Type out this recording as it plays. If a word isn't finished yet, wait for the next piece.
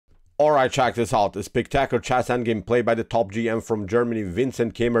Alright, check this out. A spectacular chess endgame played by the top GM from Germany,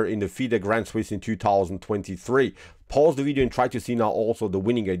 Vincent Keymer, in the FIDE Grand Swiss in 2023. Pause the video and try to see now also the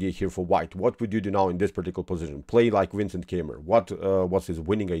winning idea here for white. What would you do now in this particular position? Play like Vincent Keymer. What's his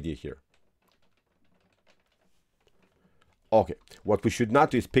winning idea here? Okay, what we should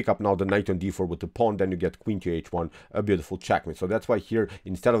not do is pick up now the knight on d4 with the pawn, then you get queen to h1, a beautiful checkmate. So that's why here,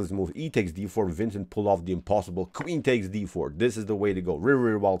 instead of this move e takes d4, Vincent pull off the impossible queen takes d4. This is the way to go.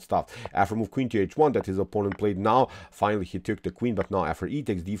 Really wild stuff. After move queen to h1 that his opponent played now, finally he took the queen, but now after e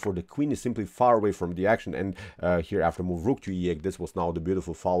takes d4, the queen is simply far away from the action, and here after move rook to e8, this was now the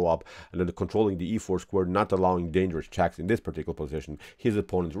beautiful follow-up, and then controlling the e4 square, not allowing dangerous checks in this particular position. His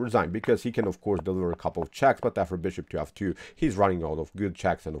opponent resigned, because he can of course deliver a couple of checks, but after bishop to f2, he's running out of good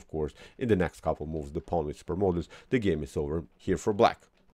checks, and of course in the next couple moves the pawn is promoted. The game is over here for black.